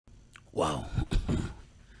Wow.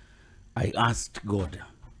 I asked God,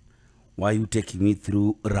 why are you taking me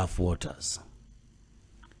through rough waters?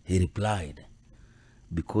 He replied,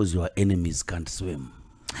 because your enemies can't swim.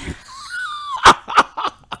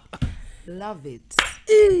 Love it.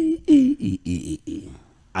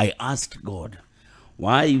 I asked God,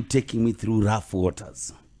 why are you taking me through rough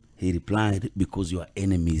waters? He replied, because your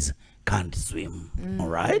enemies can't swim. All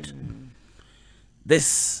right?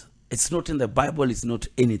 This, it's not in the Bible, it's not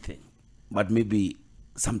anything. But maybe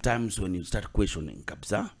sometimes when you start questioning,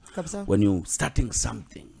 Kabisa. when you're starting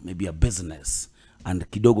something, maybe a business, and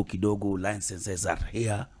kidogo licenses are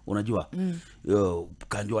here, unajua,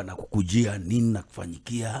 kanjua na kukujia, nini na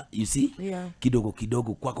kufanyikia, you see? Yeah.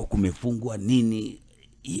 Kidogo kwako kumefungwa, nini,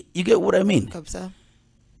 you get what I mean? Kabisa.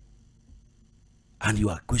 And you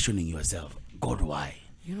are questioning yourself, God, why?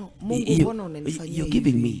 You know, Mungu mbona unanifanyia you're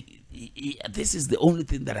giving hivi? me, this is the only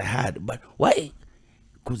thing that I had, but why?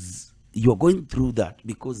 Because you're going through that,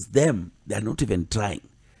 because them, they're not even trying.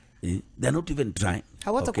 They're not even trying.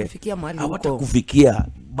 Hawata kufikia mahali huko. Hawata kufikia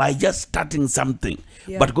by just starting something.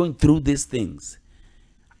 Yeah. But going through these things,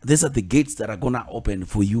 these are the gates that are going to open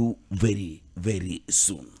for you very, very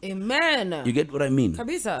soon. Amen. You get what I mean?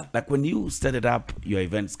 Kabisa. Like when you started up your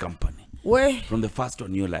events company, We. from the first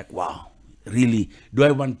one, you're like, wow, really, do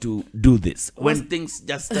I want to do this? When things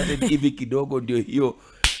just started, hivi kidogo ndio hiyo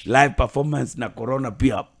live performance na corona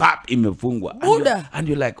pia pap imefungwa, and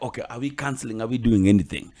you're like, okay, are we canceling, are we doing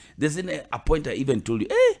anything? There's a point I even told you,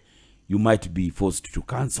 you might be forced to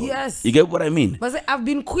cancel. Yes. You get what I mean? But I've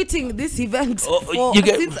been quitting this event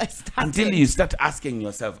since I started. Until you start asking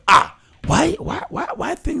yourself,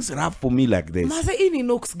 why things are rough for me like this? Mase ini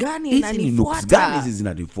nooks gani Hizi ni nooks gani hizi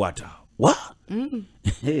zinanifuata? What?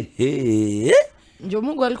 Ndio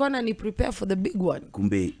Mungu alikuwa anani prepare for the big one.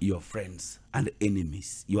 Kumbe, your friends and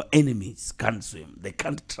enemies, your enemies can't swim. They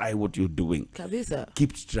can't try what you're doing. Kabisa.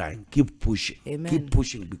 Keep trying, keep pushing. Amen. Keep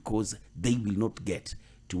pushing, because they will not get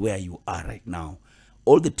to where you are right now.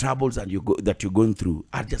 All the troubles that you're going through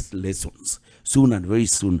are just lessons. Soon and very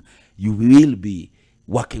soon, you will be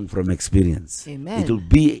working from experience. Amen. It will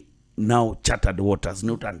be now charted waters,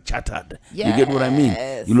 not uncharted. Yes. You get what I mean?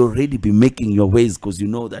 You'll already be making your ways, because you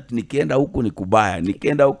know that nikienda huko ni kubaya,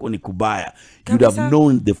 nikienda huko ni kubaya. You'd have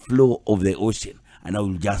known the flow of the ocean, and I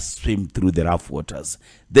will just swim through the rough waters.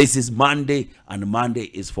 This is Monday, and Monday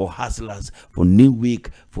is for hustlers, for new week,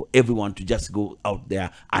 for everyone to just go out there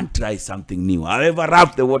and try something new. However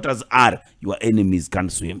rough the waters are, your enemies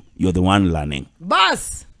can't swim. You're the one learning.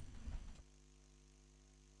 Bus.